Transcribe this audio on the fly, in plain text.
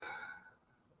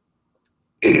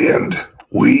And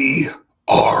we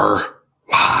are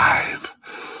live.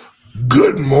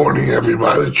 Good morning,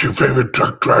 everybody. It's your favorite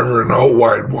truck driver in the whole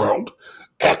wide world.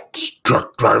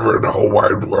 Ex-truck driver in the whole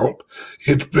wide world.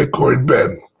 It's Bitcoin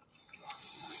Ben.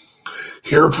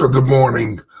 Here for the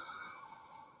morning.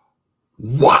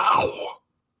 Wow.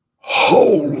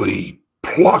 Holy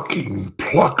pluckety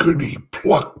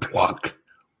pluck,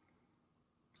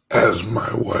 as my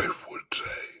wife would say.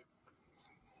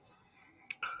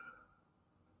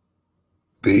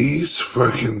 These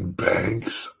freaking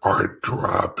banks are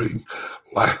dropping.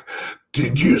 Like,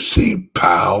 did you see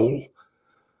Powell,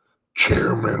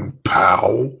 Chairman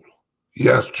Powell,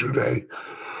 yesterday?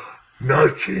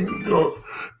 Nothing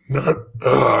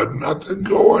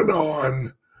going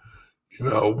on. You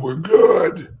know, we're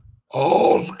good.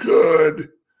 All's good.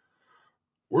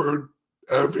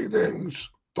 Everything's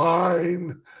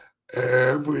fine.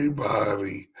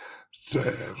 Everybody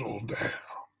settle down.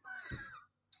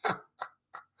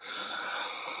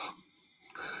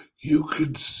 You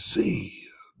could see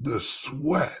the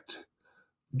sweat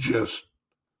just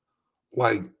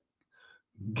like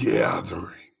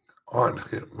gathering on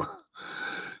him.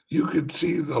 You could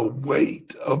see the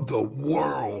weight of the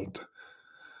world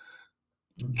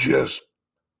just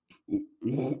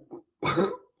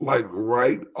like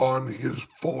right on his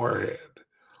forehead.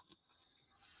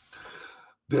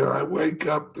 Then I wake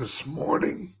up this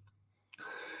morning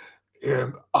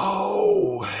and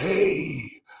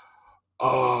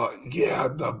yeah,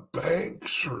 the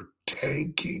banks are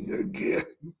tanking again.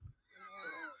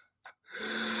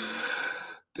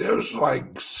 There's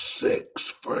like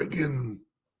 6 friggin'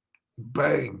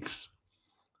 banks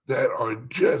that are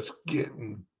just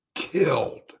getting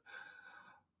killed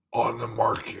on the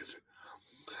market.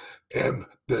 And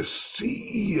the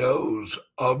CEOs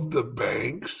of the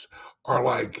banks are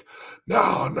like,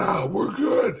 no, we're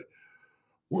good.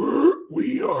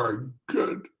 We are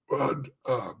good.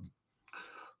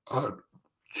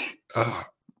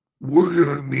 We're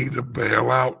gonna need a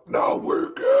bailout. No,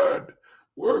 we're good.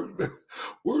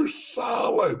 We're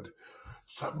solid.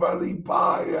 Somebody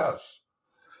buy us.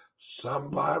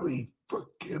 Somebody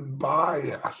freaking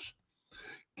buy us.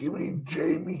 Give me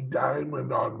Jamie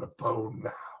Dimon on the phone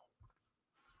now.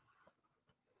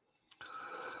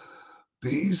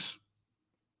 These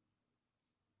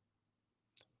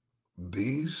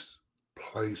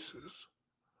places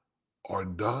are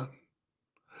done.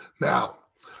 Now,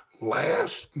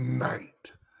 last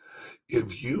night,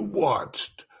 if you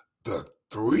watched the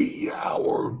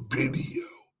 3-hour video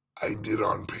I did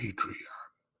on Patreon,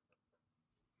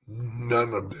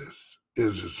 none of this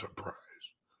is a surprise.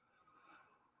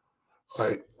 All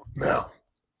right, now,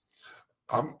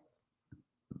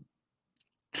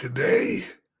 today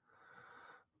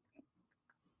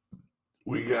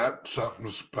we got something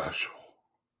special.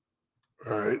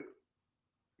 All right,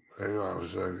 hang on a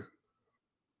second.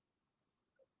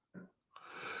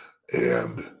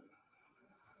 And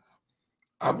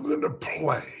I'm going to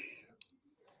play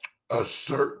a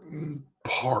certain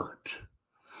part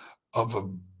of a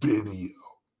video.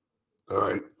 All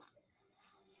right.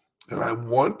 And I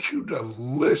want you to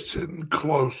listen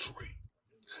closely.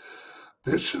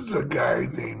 This is a guy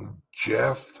named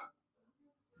Jeff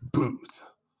Booth.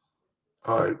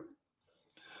 All right.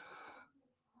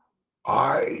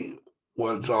 I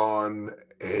was on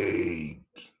a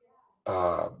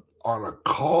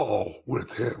call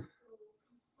with him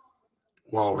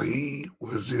while he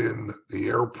was in the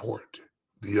airport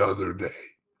the other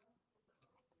day.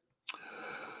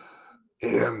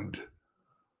 And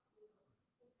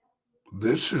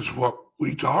this is what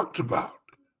we talked about.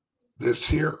 This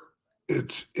here.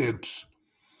 It's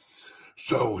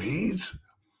so he's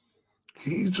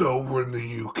over in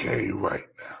the UK right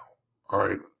now. All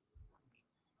right.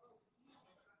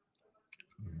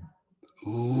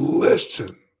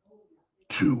 Listen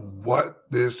to what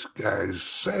this guy's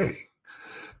saying,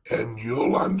 and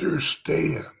you'll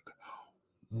understand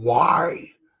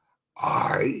why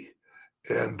I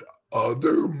and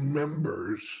other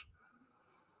members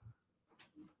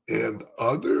and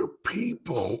other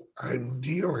people I'm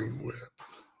dealing with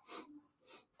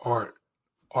are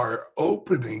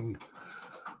opening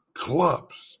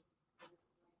clubs,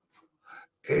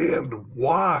 and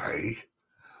why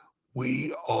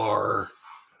we are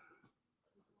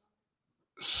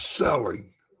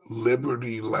selling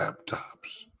Liberty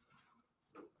laptops.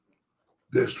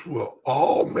 This will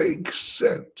all make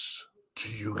sense to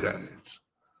you guys.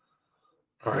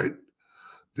 All right?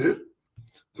 The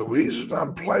reason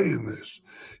I'm playing this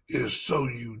is so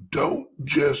you don't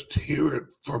just hear it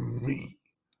from me.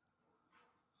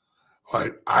 All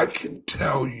right? I can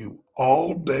tell you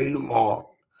all day long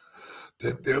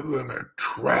that they're going to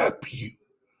trap you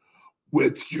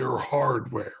with your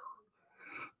hardware,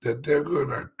 that they're going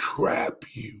to trap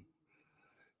you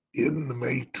in the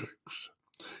matrix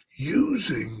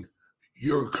using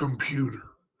your computer.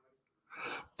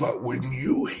 But when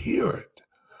you hear it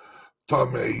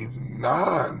from a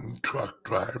non-truck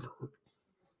driver,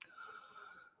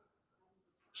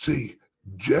 see,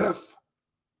 Jeff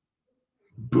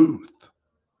Booth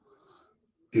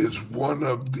is one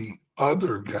of the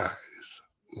other guys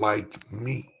like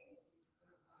me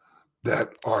that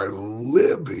are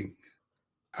living.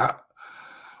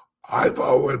 I've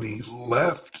already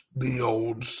left the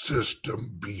old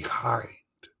system behind.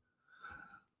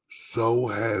 So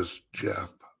has Jeff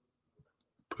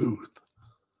Booth.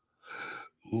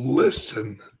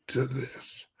 Listen to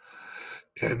this,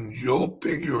 and you'll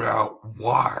figure out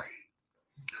why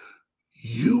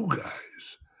you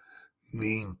guys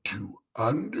need to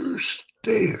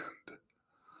understand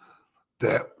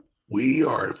that we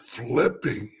are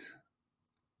flipping.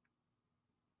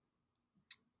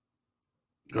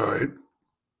 All right?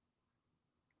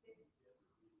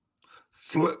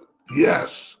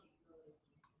 Yes.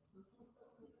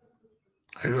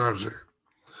 Hang on a second.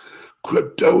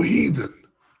 Crypto Heathen.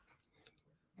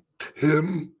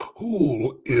 Tim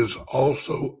Pool is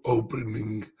also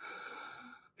opening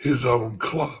his own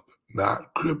club,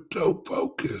 not crypto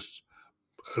focused,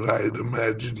 but I'd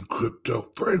imagine crypto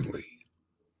friendly.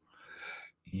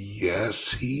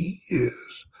 Yes, he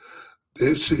is.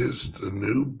 This is the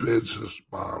new business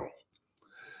model.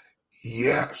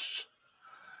 Yes.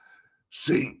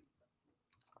 See,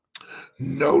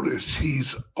 notice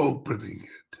he's opening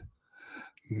it.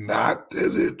 Not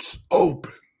that it's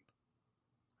open.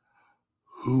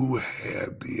 Who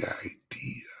had the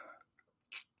idea?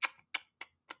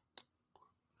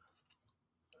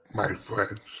 My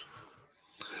friends.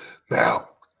 Now,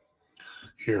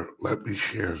 here, let me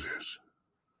share this.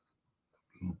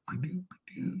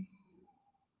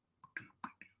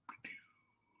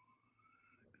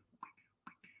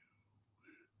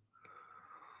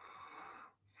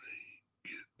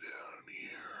 Get down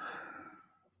here.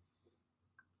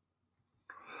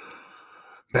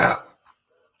 Now,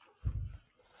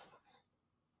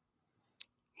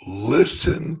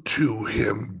 listen to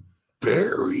him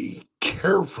very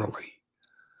carefully.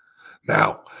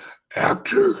 Now,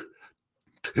 after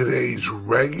today's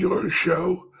regular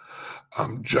show,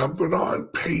 I'm jumping on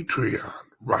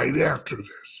Patreon right after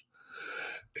this.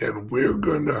 And we're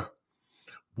gonna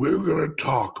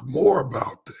talk more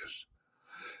about this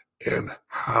and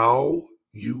how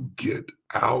you get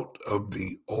out of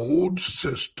the old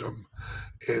system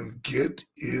and get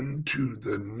into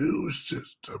the new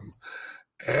system,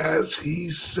 as he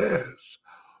says,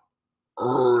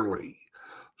 early,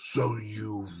 so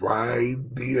you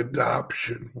ride the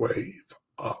adoption wave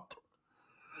up.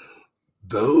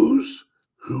 Those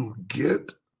who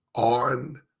get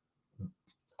on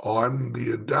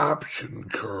the adoption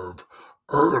curve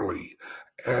early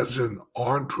as an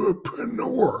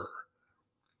entrepreneur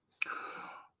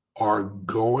are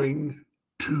going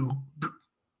to,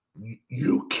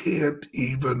 you can't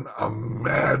even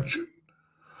imagine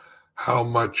how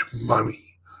much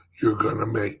money you're going to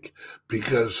make,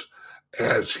 because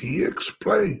as he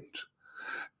explains,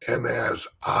 and as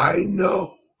I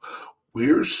know,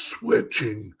 we're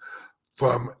switching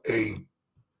from an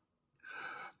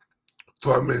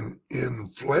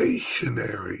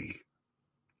inflationary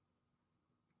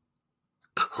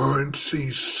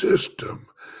currency system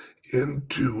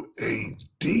into a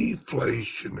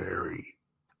deflationary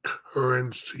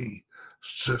currency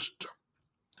system,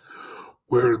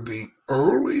 where the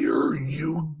earlier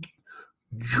you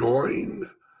join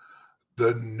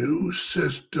the new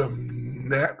system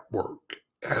network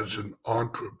as an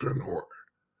entrepreneur,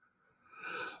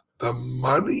 the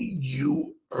money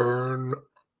you earn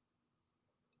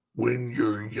when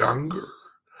you're younger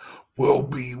will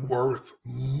be worth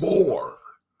more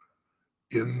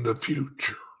in the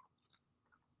future.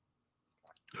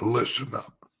 Listen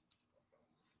up.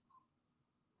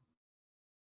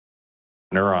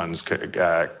 Neurons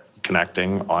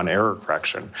connecting on error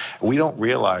correction. We don't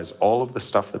realize all of the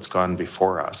stuff that's gone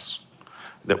before us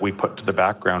that we put to the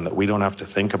background that we don't have to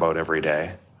think about every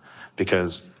day,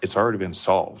 because it's already been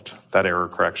solved. That error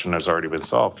correction has already been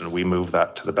solved, and we move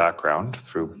that to the background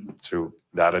through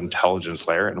that intelligence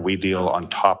layer, and we deal on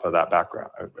top of that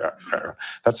background.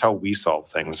 That's how we solve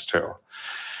things too.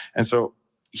 And so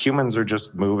humans are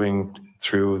just moving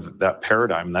through that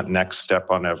paradigm, that next step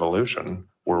on evolution,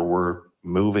 where we're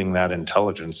moving that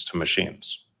intelligence to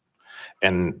machines.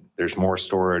 And there's more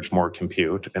storage, more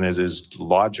compute, and it is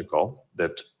logical,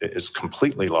 that it is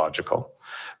completely logical,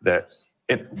 that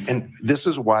And this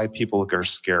is why people are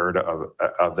scared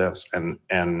of this.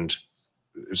 And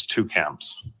there's two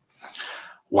camps.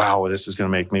 Wow, this is going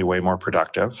to make me way more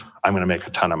productive. I'm going to make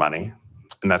a ton of money.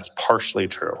 And that's partially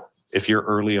true. If you're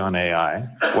early on AI,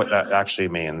 what that actually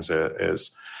means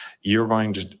is you're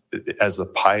going to, as the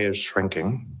pie is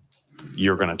shrinking,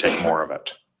 you're going to take more of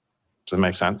it. Does that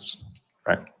make sense?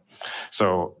 Right?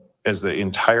 So as the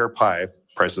entire pie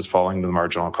price is falling to the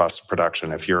marginal cost of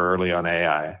production, if you're early on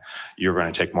AI, you're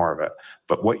going to take more of it.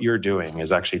 But what you're doing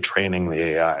is actually training the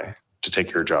AI to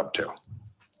take your job too.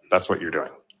 That's what you're doing.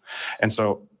 And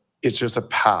so it's just a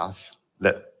path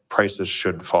that prices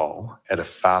should fall at a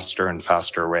faster and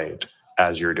faster rate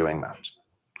as you're doing that.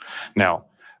 Now,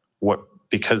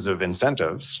 because of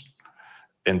incentives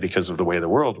and because of the way the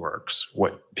world works,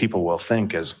 what people will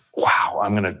think is, wow,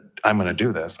 I'm going to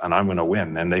do this and I'm going to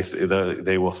win. And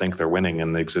they will think they're winning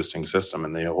in the existing system,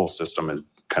 and the whole system is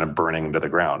kind of burning to the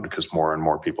ground because more and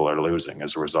more people are losing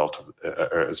as a result of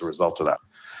that.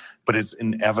 But it's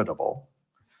inevitable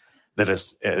that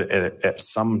at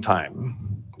some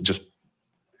time,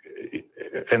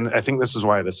 and I think this is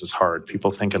why this is hard.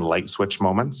 People think in light switch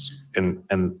moments,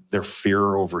 and their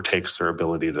fear overtakes their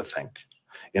ability to think.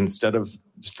 Instead of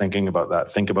just thinking about that,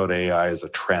 think about AI as a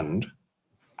trend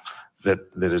that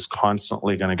is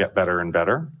constantly going to get better and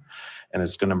better, and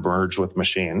it's going to merge with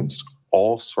machines,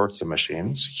 all sorts of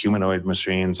machines, humanoid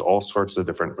machines, all sorts of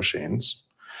different machines.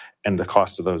 And the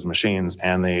cost of those machines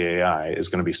and the AI is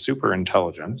going to be super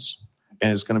intelligence,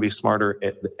 and it's going to be smarter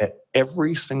at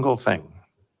every single thing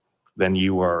than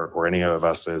you are or any of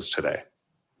us is today.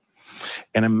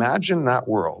 And imagine that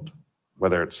world,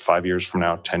 whether it's 5 years from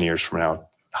now, 10 years from now,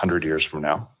 100 years from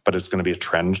now, but it's going to be a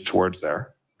trend towards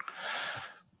there.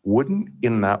 Wouldn't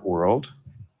in that world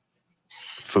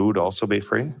food also be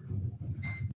free?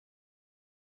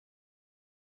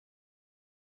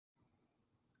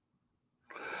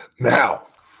 Now,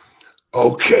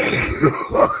 okay.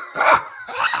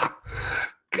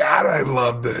 God, I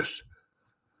love this.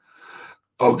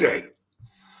 Okay.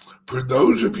 For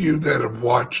those of you that have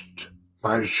watched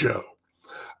my show,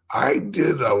 I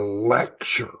did a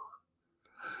lecture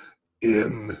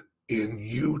in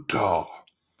Utah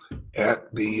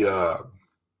at the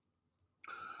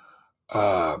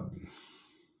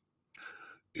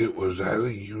it was at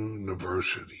a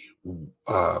university.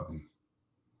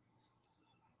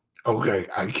 Okay,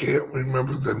 I can't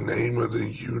remember the name of the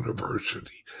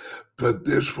university, but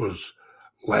this was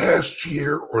last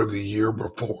year or the year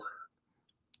before.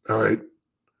 All right.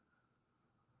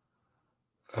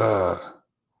 All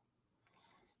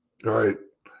right.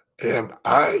 And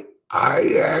I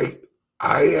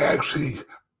actually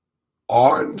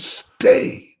on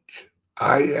stage,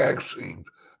 I actually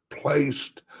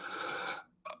placed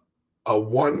a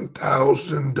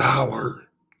 $1,000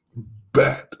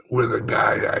 bet with a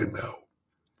guy I know.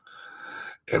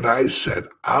 And I said,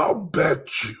 I'll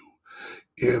bet you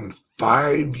in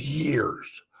 5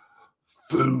 years,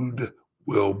 food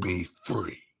will be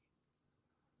free.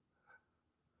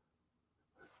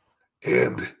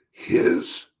 And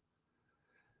his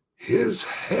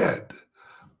head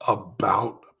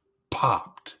about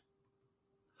popped.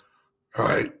 All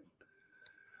right.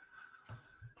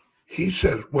 He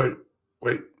said, wait,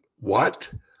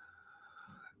 what?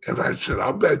 And I said,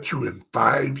 I'll bet you in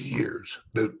 5 years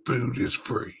that food is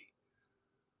free.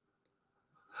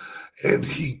 And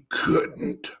he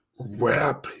couldn't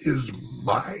wrap his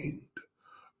mind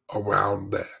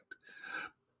around that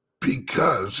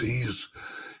because he's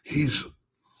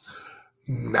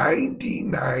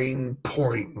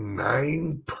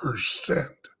 99.9%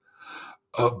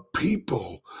 of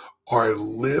people are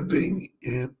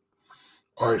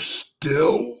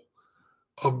still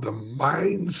of the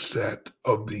mindset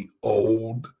of the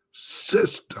old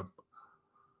system.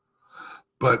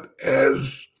 But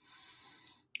as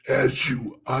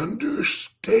you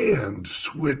understand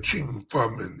switching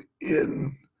from an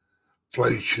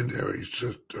inflationary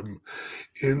system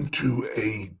into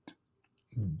a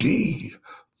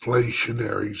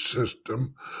deflationary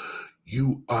system,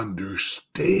 you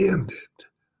understand it.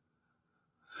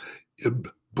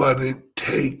 But it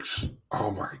takes,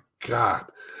 oh my God,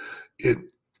 it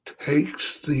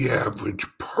takes the average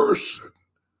person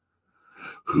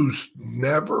who's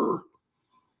never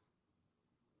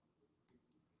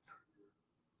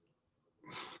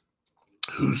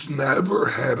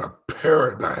had a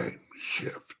paradigm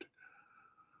shift,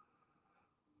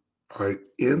 right,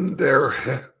 in their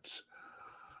heads.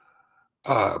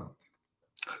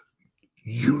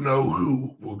 You know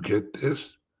who will get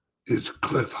this? It's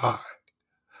Cliff High.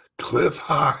 Cliff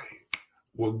High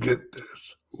will get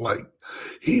this. Like,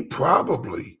 he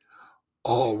probably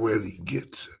already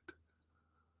gets it.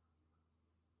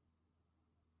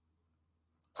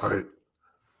 All right,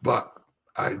 but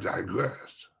I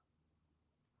digress.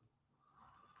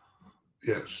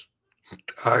 Yes,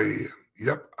 I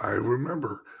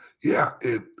remember. Yeah,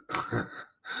 it.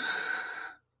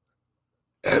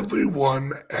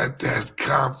 Everyone at that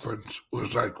conference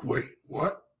was like, wait,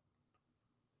 what?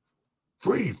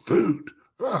 Free food?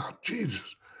 Oh,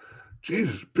 Jesus.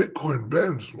 Jesus, Bitcoin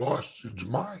Ben's lost his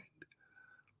mind.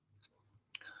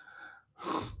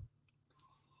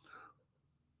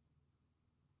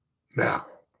 Now,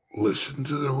 listen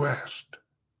to the rest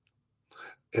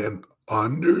and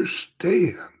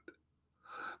understand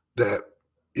that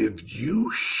if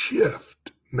you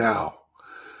shift now,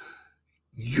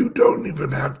 you don't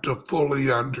even have to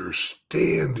fully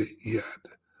understand it yet.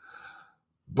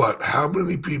 But how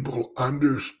many people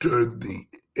understood the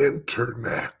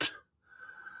internet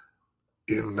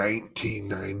in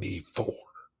 1994?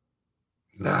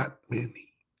 Not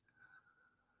many.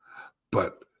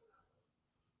 But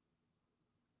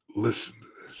listen to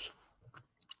this.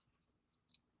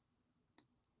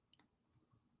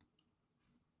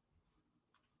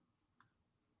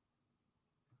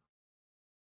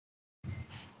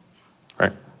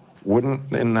 Right?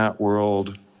 Wouldn't in that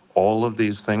world all of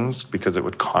these things, because it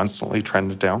would constantly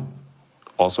trend down,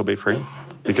 also be free?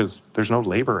 Because there's no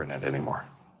labor in it anymore,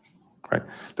 right?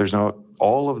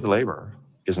 All of the labor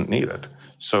isn't needed.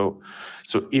 So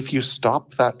if you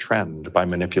stop that trend by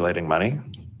manipulating money,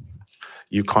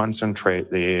 you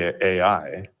concentrate the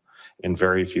AI in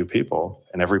very few people,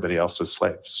 and everybody else is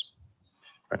slaves.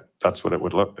 Right? That's what it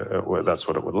would look. That's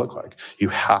what it would look like. You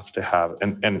have to have,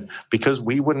 and because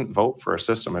we wouldn't vote for a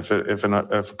system if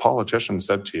a politician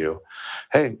said to you,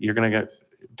 "Hey, you're going to get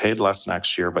paid less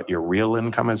next year, but your real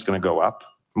income is going to go up."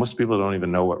 Most people don't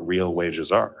even know what real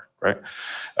wages are, right?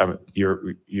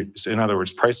 In other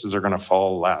words, prices are going to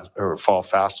fall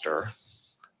faster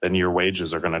than your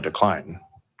wages are going to decline.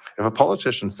 If a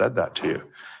politician said that to you,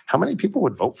 how many people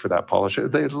would vote for that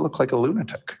politician? They'd look like a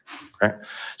lunatic, right?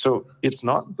 So it's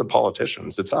not the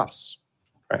politicians, it's us,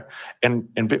 right? And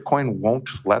Bitcoin won't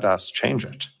let us change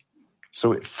it.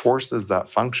 So it forces that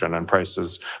function and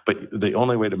prices. But the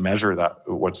only way to measure that,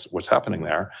 what's happening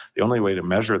there, the only way to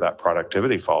measure that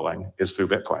productivity falling is through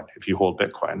Bitcoin. If you hold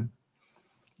Bitcoin,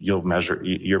 you're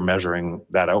measuring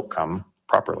that outcome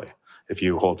properly. If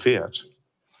you hold fiat,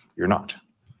 you're not.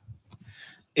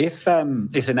 If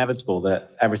it's inevitable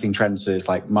that everything trends to its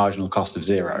like marginal cost of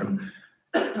zero,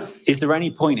 is there any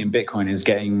point in Bitcoin is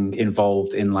getting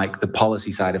involved in like the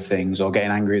policy side of things or getting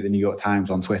angry at the New York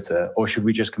Times on Twitter, or should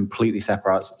we just completely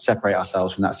separate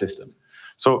ourselves from that system?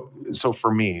 So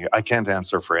for me, I can't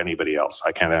answer for anybody else.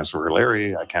 I can't answer for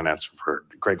Larry. I can't answer for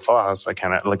Greg Foss. I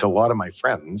can't, like a lot of my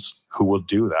friends who will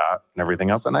do that and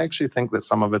everything else. And I actually think that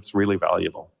some of it's really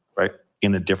valuable, right?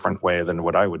 In a different way than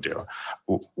what I would do.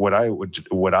 What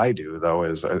I do though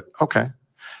is, okay,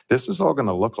 this is all going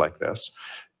to look like this.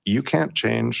 You can't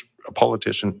change. A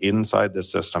politician inside the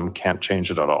system can't change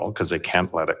it at all because they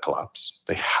can't let it collapse.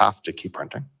 They have to keep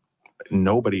printing.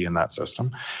 Nobody in that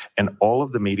system, and all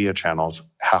of the media channels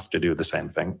have to do the same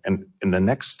thing. And the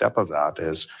next step of that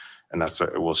is, and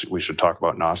we should talk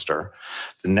about Nostr.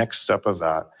 The next step of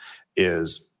that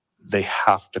is they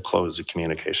have to close the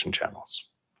communication channels.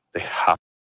 They have.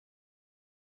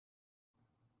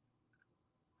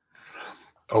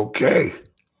 Okay.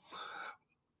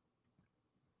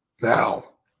 Now,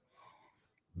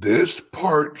 this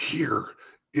part here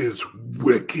is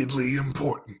wickedly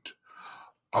important.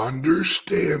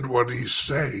 Understand what he's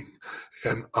saying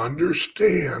and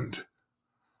understand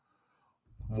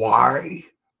why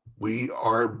we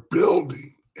are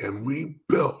building and we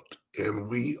built and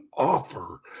we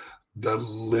offer the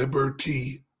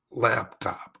Liberty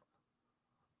laptop.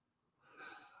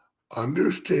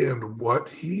 Understand what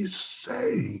he's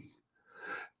saying,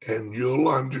 and you'll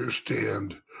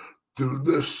understand through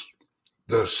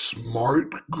the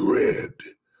smart grid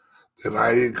that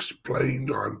I explained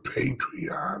on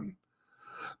Patreon,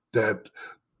 that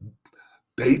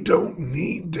they don't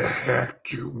need to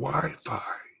hack your Wi-Fi,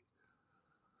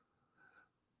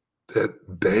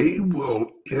 that they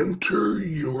will enter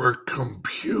your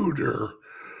computer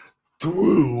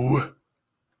through, what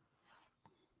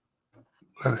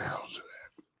the hell's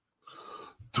that?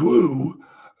 Through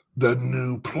the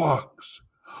new plugs,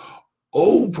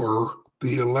 over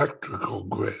the electrical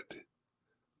grid,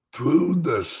 through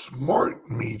the smart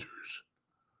meters.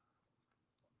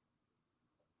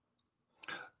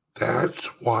 That's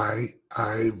why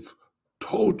I've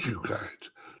told you guys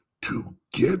to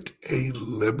get a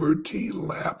Liberty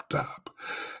laptop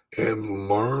and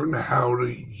learn how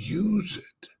to use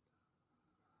it.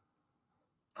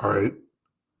 All right?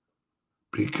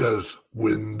 Because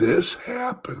when this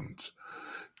happens,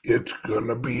 it's going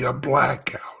to be a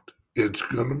blackout. It's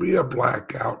going to be a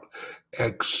blackout,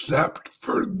 except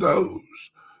for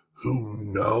those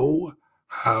who know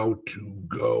how to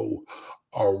go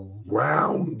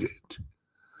around it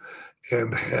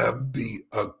and have the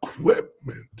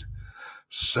equipment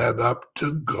set up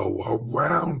to go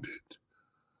around it.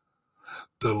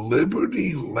 The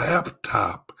Liberty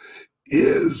laptop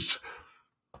is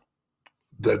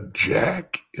the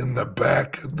jack in the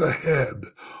back of the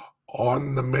head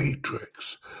on the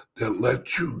matrix that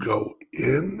lets you go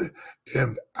in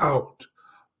and out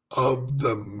of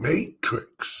the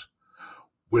matrix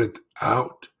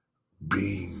without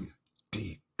being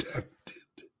detected.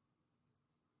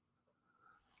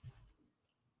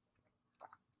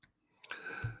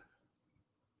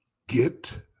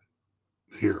 Get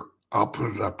here. I'll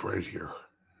put it up right here.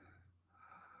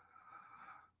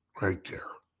 Right there.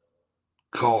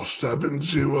 Call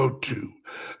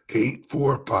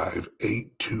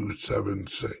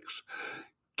 702-845-8276.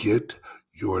 Get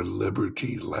your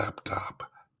Liberty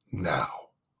laptop now,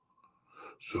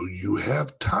 so you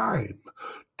have time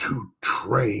to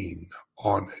train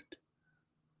on it,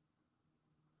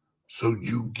 so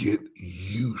you get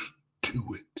used to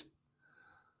it.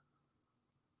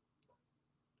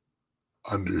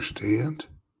 Understand?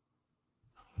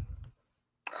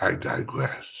 I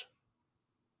digress.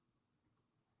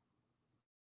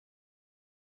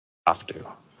 Have to.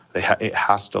 It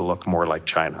has to look more like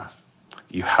China.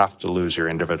 You have to lose your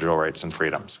individual rights and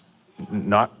freedoms.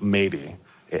 Not maybe.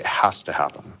 It has to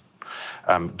happen.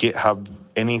 GitHub,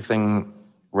 anything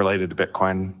related to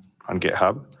Bitcoin on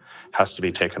GitHub has to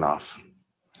be taken off.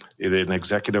 An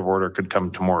executive order could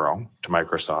come tomorrow to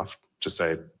Microsoft to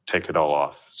say, take it all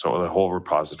off. So the whole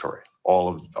repository, all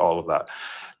of that.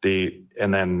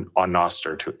 And then on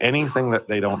Nostr too. Anything that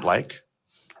they don't like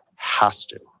has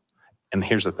to. And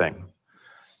here's the thing.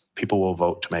 People will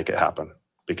vote to make it happen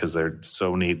because they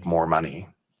so need more money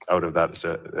out of that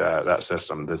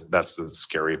system. That's the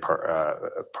scary part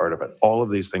of it. All of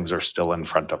these things are still in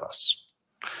front of us,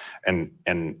 and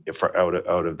if out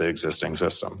of the existing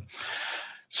system.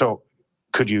 So,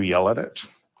 could you yell at it?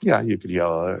 Yeah, you could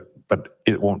yell at it, but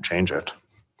it won't change it,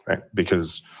 right?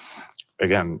 Because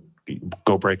again,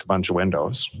 go break a bunch of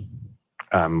windows,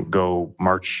 go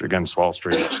march against Wall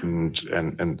Street, and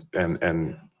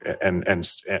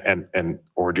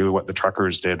or do what the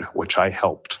truckers did, which I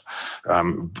helped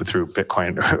through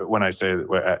Bitcoin. When I say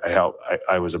I helped,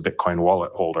 I was a Bitcoin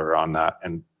wallet holder on that,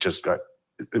 and just got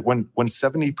when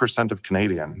 70% of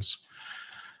Canadians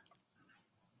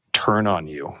turn on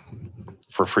you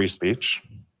for free speech,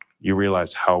 you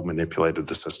realize how manipulated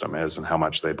the system is and how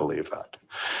much they believe that.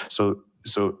 So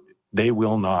they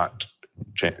will not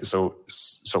change. So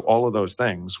all of those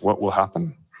things, what will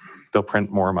happen? They'll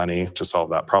print more money to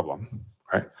solve that problem,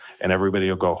 right? And everybody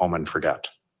will go home and forget,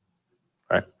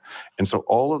 right? And so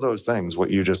all of those things, what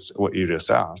you just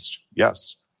asked,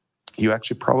 yes, you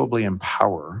actually probably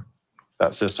empower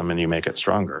that system and you make it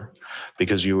stronger,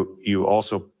 because you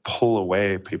also pull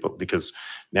away people, because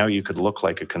now you could look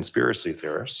like a conspiracy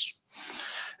theorist,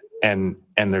 and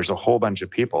there's a whole bunch of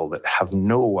people that have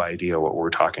no idea what we're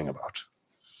talking about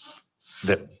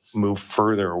that move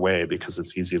further away because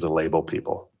it's easy to label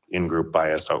people in-group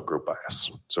bias, out-group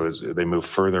bias. So they move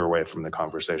further away from the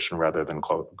conversation rather than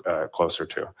closer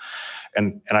to.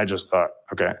 And I just thought,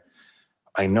 okay,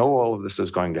 I know all of this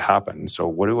is going to happen, so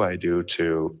what do I do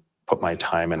to put my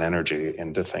time and energy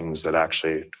into things that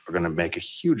actually are going to make a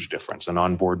huge difference and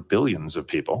onboard billions of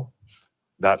people?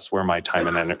 That's where my time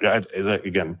and energy,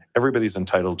 again, everybody's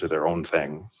entitled to their own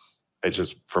thing. It's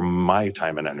just for my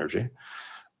time and energy,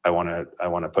 I want to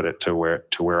put it to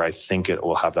where I think it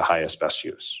will have the highest, best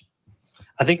use.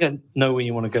 I think I know where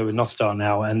you want to go with Nostr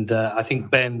now, and I think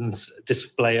Ben's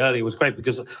display earlier was great,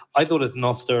 because I thought of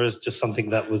Nostr as just something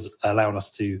that was allowing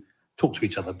us to talk to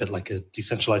each other, a bit like a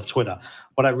decentralized Twitter.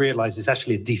 What I realized is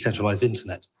actually a decentralized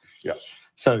internet. Yeah.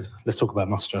 So let's talk about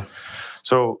Nostr.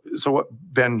 So what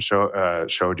Ben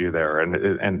showed you there,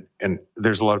 and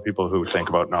there's a lot of people who think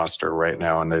about Nostr right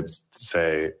now, and they'd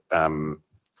say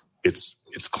it's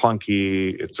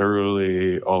clunky, it's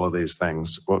early, all of these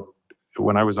things. Well,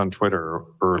 when I was on Twitter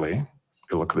early,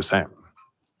 it looked the same.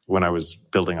 When I was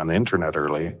building on the internet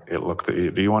early, it looked.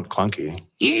 Do you want clunky?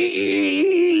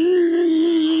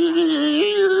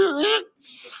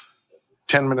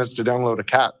 10 minutes to download a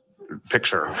cat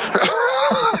picture.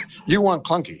 You want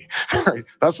clunky, right?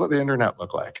 That's what the internet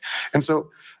looked like. And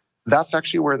so that's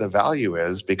actually where the value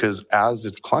is, because as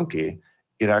it's clunky,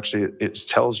 it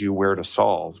tells you where to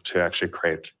solve to actually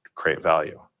create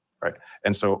value. right?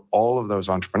 And so all of those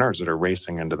entrepreneurs that are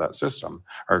racing into that system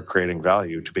are creating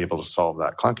value to be able to solve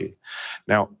that clunky.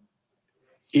 Now,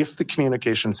 if the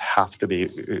communications have to be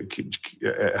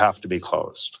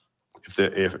closed,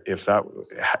 if that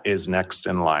is next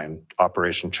in line,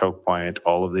 Operation Choke Point,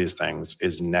 all of these things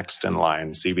is next in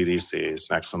line, CBDC is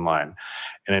next in line,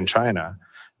 and in China,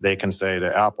 they can say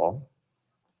to Apple,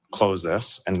 close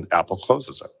this, and Apple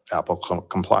closes it. Apple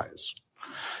complies.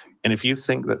 And if you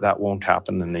think that that won't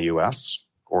happen in the US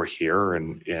or here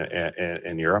in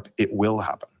Europe, it will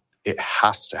happen. It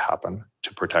has to happen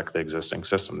to protect the existing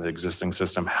system. The existing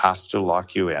system has to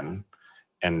lock you in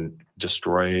and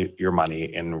destroy your money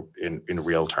in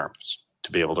real terms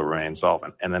to be able to remain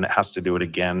solvent. And then it has to do it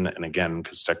again and again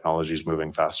because technology is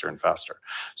moving faster and faster.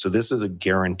 So this is a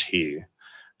guarantee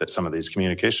that some of these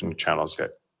communication channels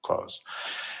get closed.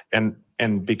 And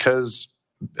because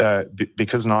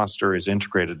Nostr is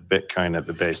integrated Bitcoin at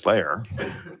the base layer,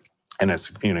 and it's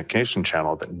a communication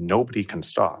channel that nobody can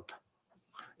stop,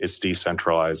 it's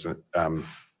decentralized,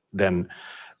 then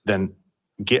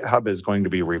GitHub is going to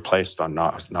be replaced on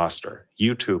Nostr.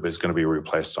 YouTube is going to be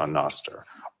replaced on Nostr.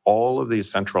 All of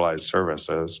these centralized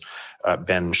services,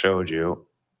 Ben showed you,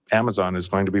 Amazon is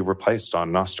going to be replaced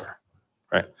on Nostr.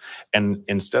 Right. And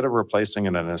instead of replacing it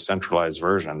in a centralized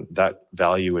version, that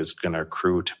value is going to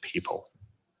accrue to people.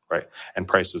 Right. And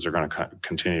prices are going to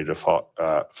continue to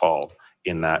fall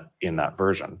in that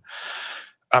version.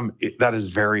 That is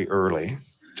very early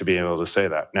to be able to say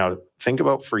that. Now, think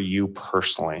about for you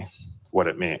personally what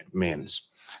it means.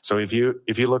 So if you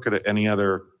look at any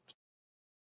other.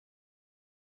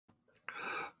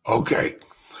 Okay,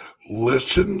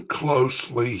 listen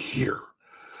closely here.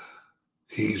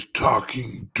 He's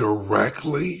talking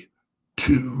directly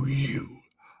to you.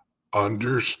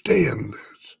 Understand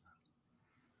this.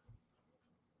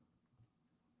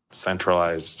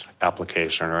 Centralized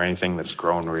application or anything that's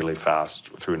grown really fast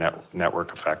through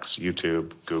network effects,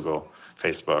 YouTube, Google,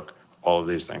 Facebook, all of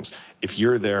these things. If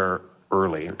you're there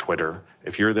early, Twitter,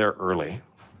 if you're there early,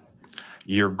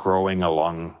 you're growing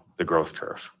along the growth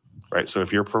curve. Right? So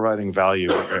if you're providing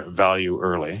value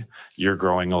early, you're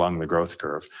growing along the growth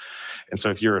curve. And so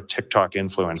if you're a TikTok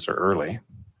influencer early,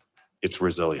 it's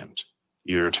resilient.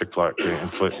 You're a TikTok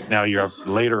influencer. Now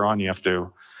later on you have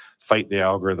to fight the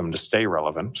algorithm to stay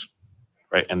relevant,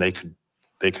 right? And they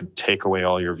could take away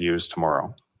all your views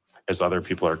tomorrow as other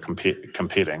people are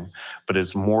competing, but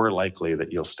it's more likely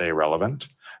that you'll stay relevant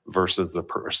versus the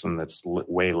person that's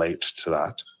way late to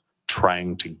that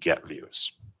trying to get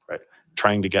views, right?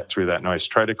 Trying to get through that noise.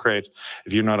 Try to create,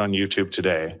 if you're not on YouTube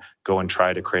today, go and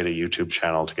try to create a YouTube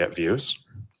channel to get views.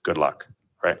 Good luck,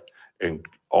 right? And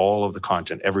all of the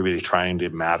content, everybody trying to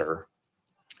matter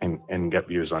and get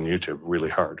views on YouTube, really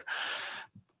hard.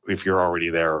 If you're already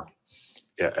there,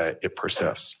 it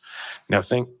persists. Now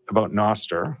think about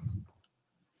Nostr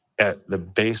at the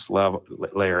base level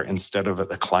layer instead of at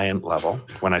the client level.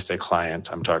 When I say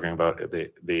client, I'm talking about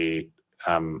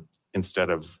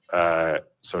instead of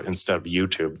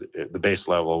YouTube, the base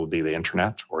level would be the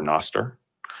internet or Nostr,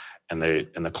 and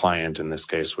the client in this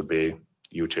case would be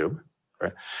YouTube,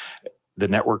 right? The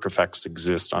network effects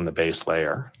exist on the base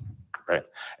layer, right?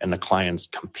 And the clients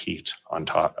compete on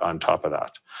top of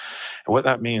that. And what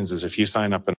that means is if you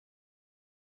sign up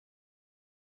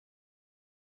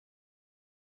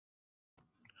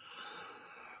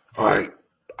All right,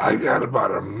 I got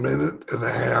about a minute and a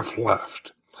half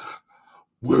left.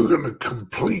 We're going to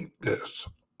complete this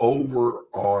over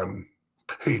on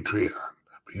Patreon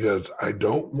because I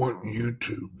don't want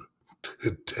YouTube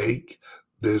to take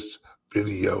this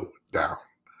video down.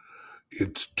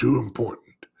 It's too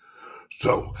important.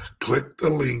 So click the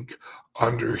link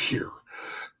under here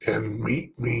and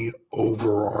meet me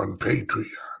over on Patreon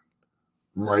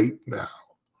right now.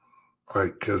 All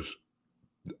right, because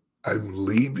I'm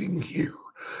leaving here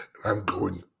and I'm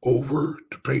going over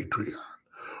to Patreon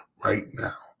right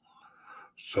now.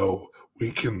 So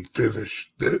we can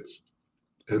finish this.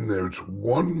 And there's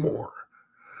one more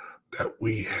that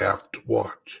we have to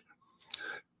watch.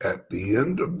 At the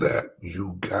end of that,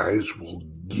 you guys will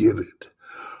get it.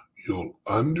 You'll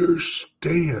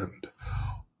understand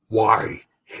why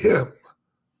him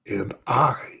and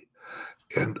I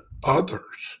and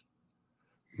others,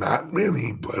 not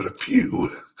many, but a few,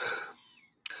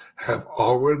 have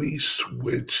already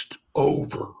switched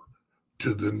over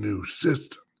to the new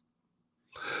system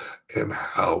and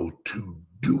how to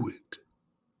do it.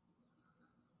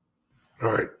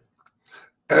 All right.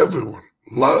 Everyone,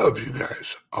 love you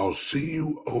guys. I'll see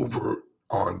you over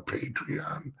on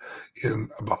Patreon in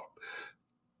about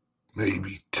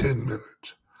maybe 10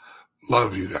 minutes.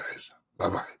 Love you guys.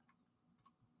 Bye-bye.